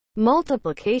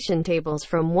Multiplication tables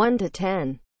from 1 to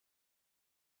 10.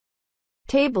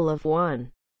 Table of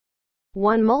 1.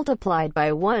 1 multiplied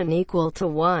by 1 equal to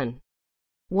 1.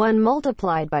 1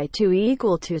 multiplied by 2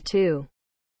 equal to 2.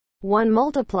 1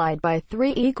 multiplied by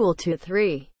 3 equal to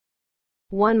 3.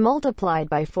 1 multiplied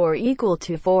by 4 equal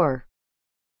to 4.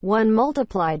 1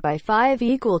 multiplied by 5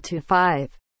 equal to 5.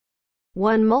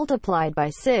 1 multiplied by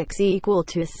 6 equal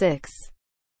to 6.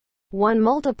 1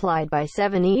 multiplied by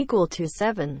 7 equal to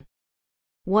 7.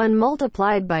 1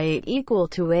 multiplied by 8 equal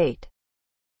to 8.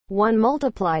 1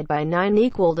 multiplied by 9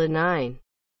 equal to 9.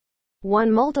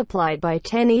 1 multiplied by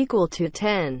 10 equal to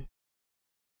 10.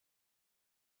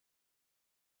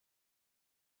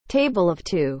 Table of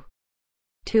 2.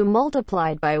 2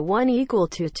 multiplied by 1 equal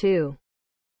to 2.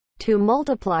 2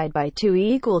 multiplied by 2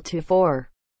 equal to 4.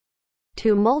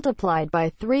 2 multiplied by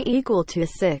 3 equal to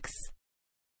 6.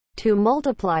 2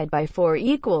 multiplied by 4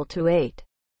 equal to 8.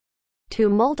 2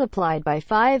 multiplied by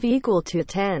 5 equal to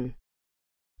 10.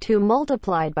 2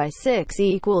 multiplied by 6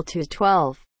 equal to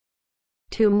 12.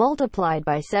 2 multiplied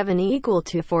by 7 equal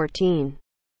to 14.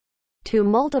 2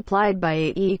 multiplied by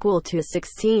 8 equal to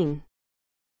 16.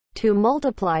 2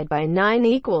 multiplied by 9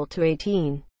 equal to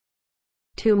 18.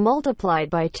 2 multiplied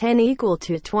by 10 equal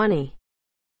to 20.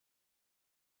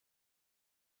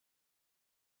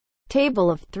 Table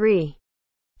of 3.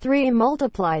 3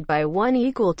 multiplied by 1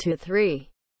 equal to 3.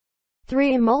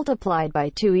 3 multiplied by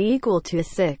 2 equal to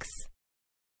 6.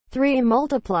 3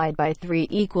 multiplied by 3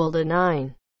 equal to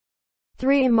 9.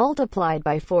 3 multiplied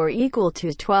by 4 equal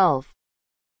to 12.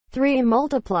 3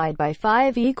 multiplied by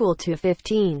 5 equal to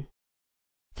 15.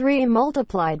 3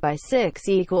 multiplied by 6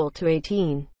 equal to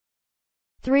 18.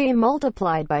 3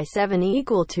 multiplied by 7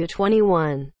 equal to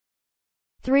 21.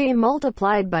 3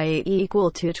 multiplied by 8 equal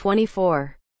to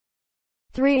 24.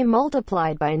 3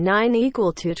 multiplied by 9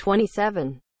 equal to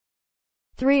 27.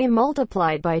 3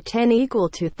 multiplied by 10 equal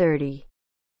to 30.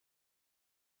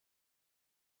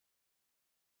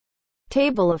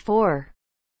 Table of 4.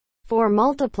 4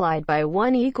 multiplied by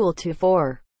 1 equal to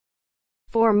 4.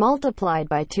 4 multiplied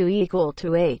by 2 equal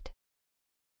to 8.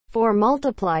 4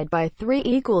 multiplied by 3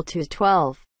 equal to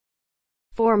 12.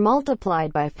 4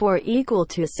 multiplied by 4 equal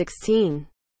to 16.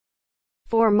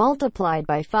 4 multiplied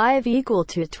by 5 equal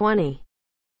to 20.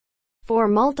 4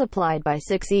 multiplied by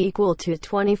 6 equal to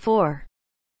 24.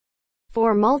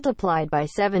 4 multiplied by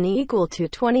 7 equal to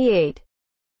 28.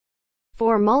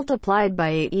 4 multiplied by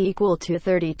 8 equal to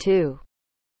 32.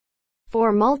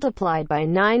 4 multiplied by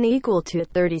 9 equal to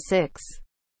 36.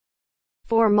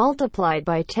 4 multiplied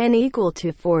by 10 equal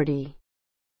to 40.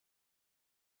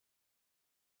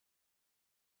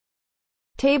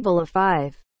 Table of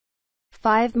 5.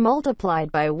 5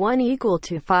 multiplied by 1 equal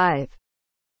to 5.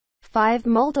 5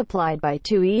 multiplied by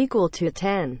 2 equal to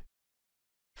 10.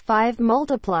 5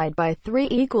 multiplied by 3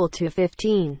 equal to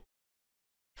 15.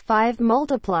 5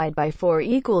 multiplied by 4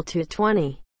 equal to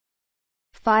 20.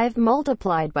 5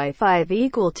 multiplied by 5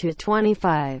 equal to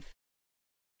 25.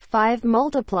 5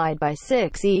 multiplied by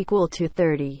 6 equal to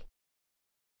 30.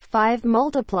 5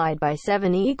 multiplied by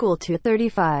 7 equal to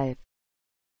 35.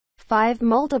 5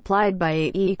 multiplied by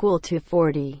 8 equal to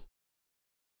 40.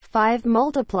 5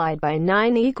 multiplied by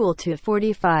 9 equal to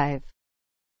 45.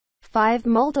 5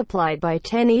 multiplied by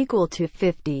 10 equal to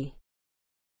 50.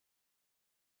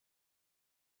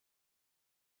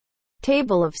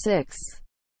 Table of 6.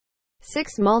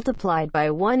 6 multiplied by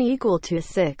 1 equal to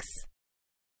 6.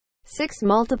 6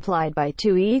 multiplied by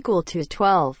 2 equal to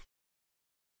 12.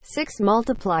 6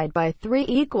 multiplied by 3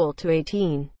 equal to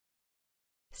 18.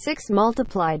 6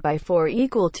 multiplied by 4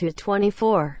 equal to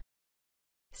 24.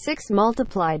 6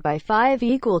 multiplied by 5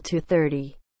 equal to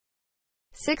 30.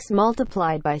 6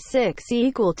 multiplied by 6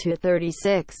 equal to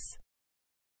 36.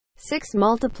 6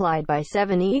 multiplied by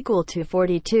 7 equal to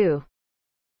 42.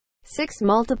 6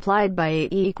 multiplied by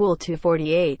 8 equal to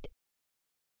 48.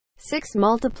 6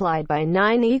 multiplied by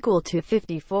 9 equal to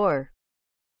 54.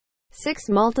 6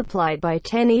 multiplied by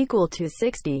 10 equal to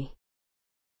 60.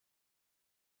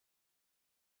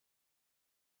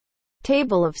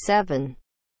 Table of 7.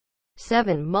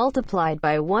 7 multiplied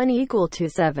by 1 equal to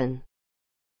 7.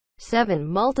 7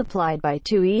 multiplied by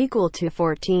 2 equal to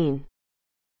 14.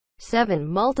 7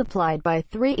 multiplied by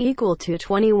 3 equal to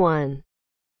 21.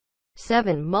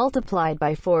 7 multiplied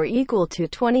by 4 equal to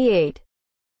 28.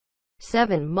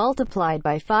 7 multiplied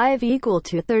by 5 equal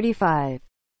to 35.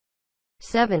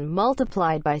 7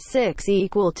 multiplied by 6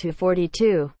 equal to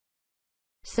 42.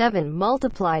 7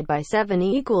 multiplied by 7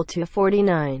 equal to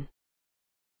 49.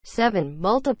 7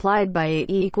 multiplied by 8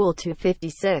 equal to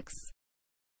 56.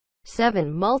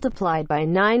 7 multiplied by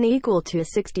 9 equal to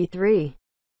 63.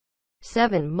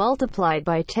 7 multiplied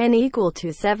by 10 equal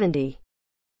to 70.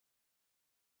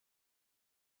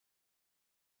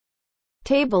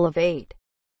 Table of 8.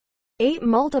 8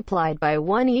 multiplied by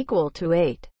 1 equal to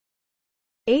 8.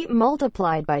 8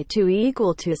 multiplied by 2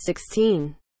 equal to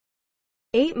 16.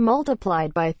 8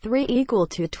 multiplied by 3 equal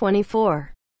to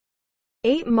 24.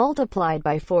 8 multiplied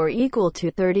by 4 equal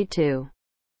to 32.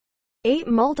 8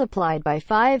 multiplied by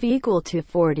 5 equal to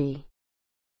 40.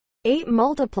 8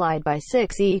 multiplied by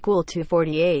 6 equal to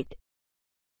 48.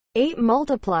 8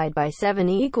 multiplied by 7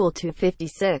 equal to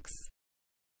 56.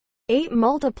 8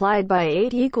 multiplied by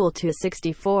 8 equal to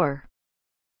 64.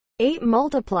 8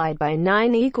 multiplied by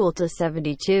 9 equal to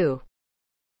 72.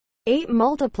 8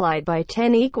 multiplied by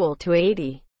 10 equal to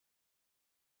 80.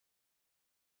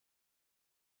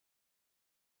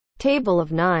 Table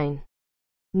of 9.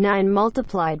 9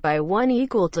 multiplied by 1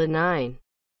 equal to 9.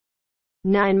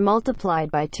 9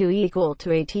 multiplied by 2 equal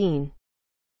to 18.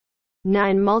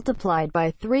 9 multiplied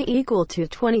by 3 equal to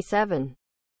 27.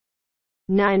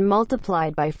 9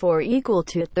 multiplied by 4 equal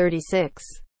to 36.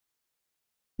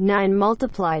 9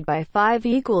 multiplied by 5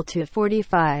 equal to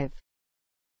 45.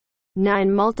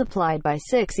 9 multiplied by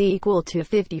 6 equal to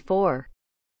 54.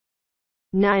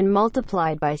 9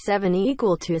 multiplied by 7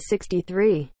 equal to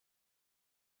 63.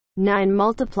 9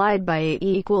 multiplied by 8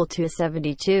 equal to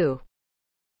 72.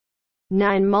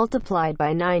 9 multiplied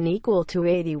by 9 equal to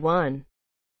 81.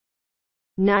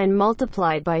 9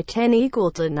 multiplied by 10 equal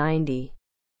to 90.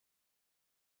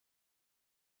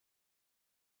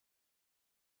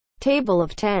 Table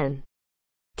of 10.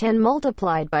 10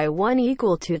 multiplied by 1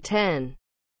 equal to 10.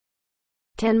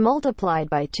 10 multiplied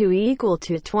by 2 equal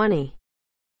to 20.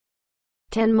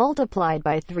 10 multiplied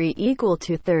by 3 equal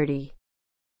to 30.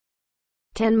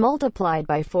 10 multiplied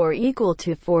by 4 equal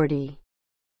to 40.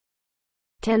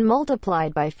 10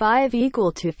 multiplied by 5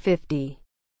 equal to 50.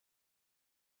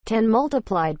 10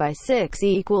 multiplied by 6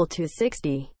 equal to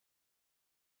 60.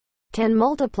 10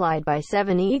 multiplied by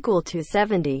 7 equal to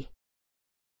 70.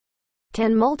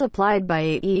 10 multiplied by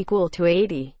 8 equal to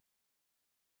 80.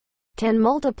 10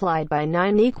 multiplied by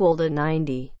 9 equal to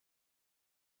 90.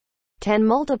 10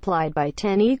 multiplied by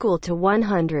 10 equal to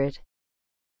 100.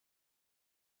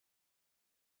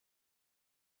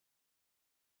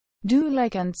 Do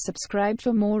like and subscribe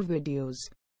for more videos.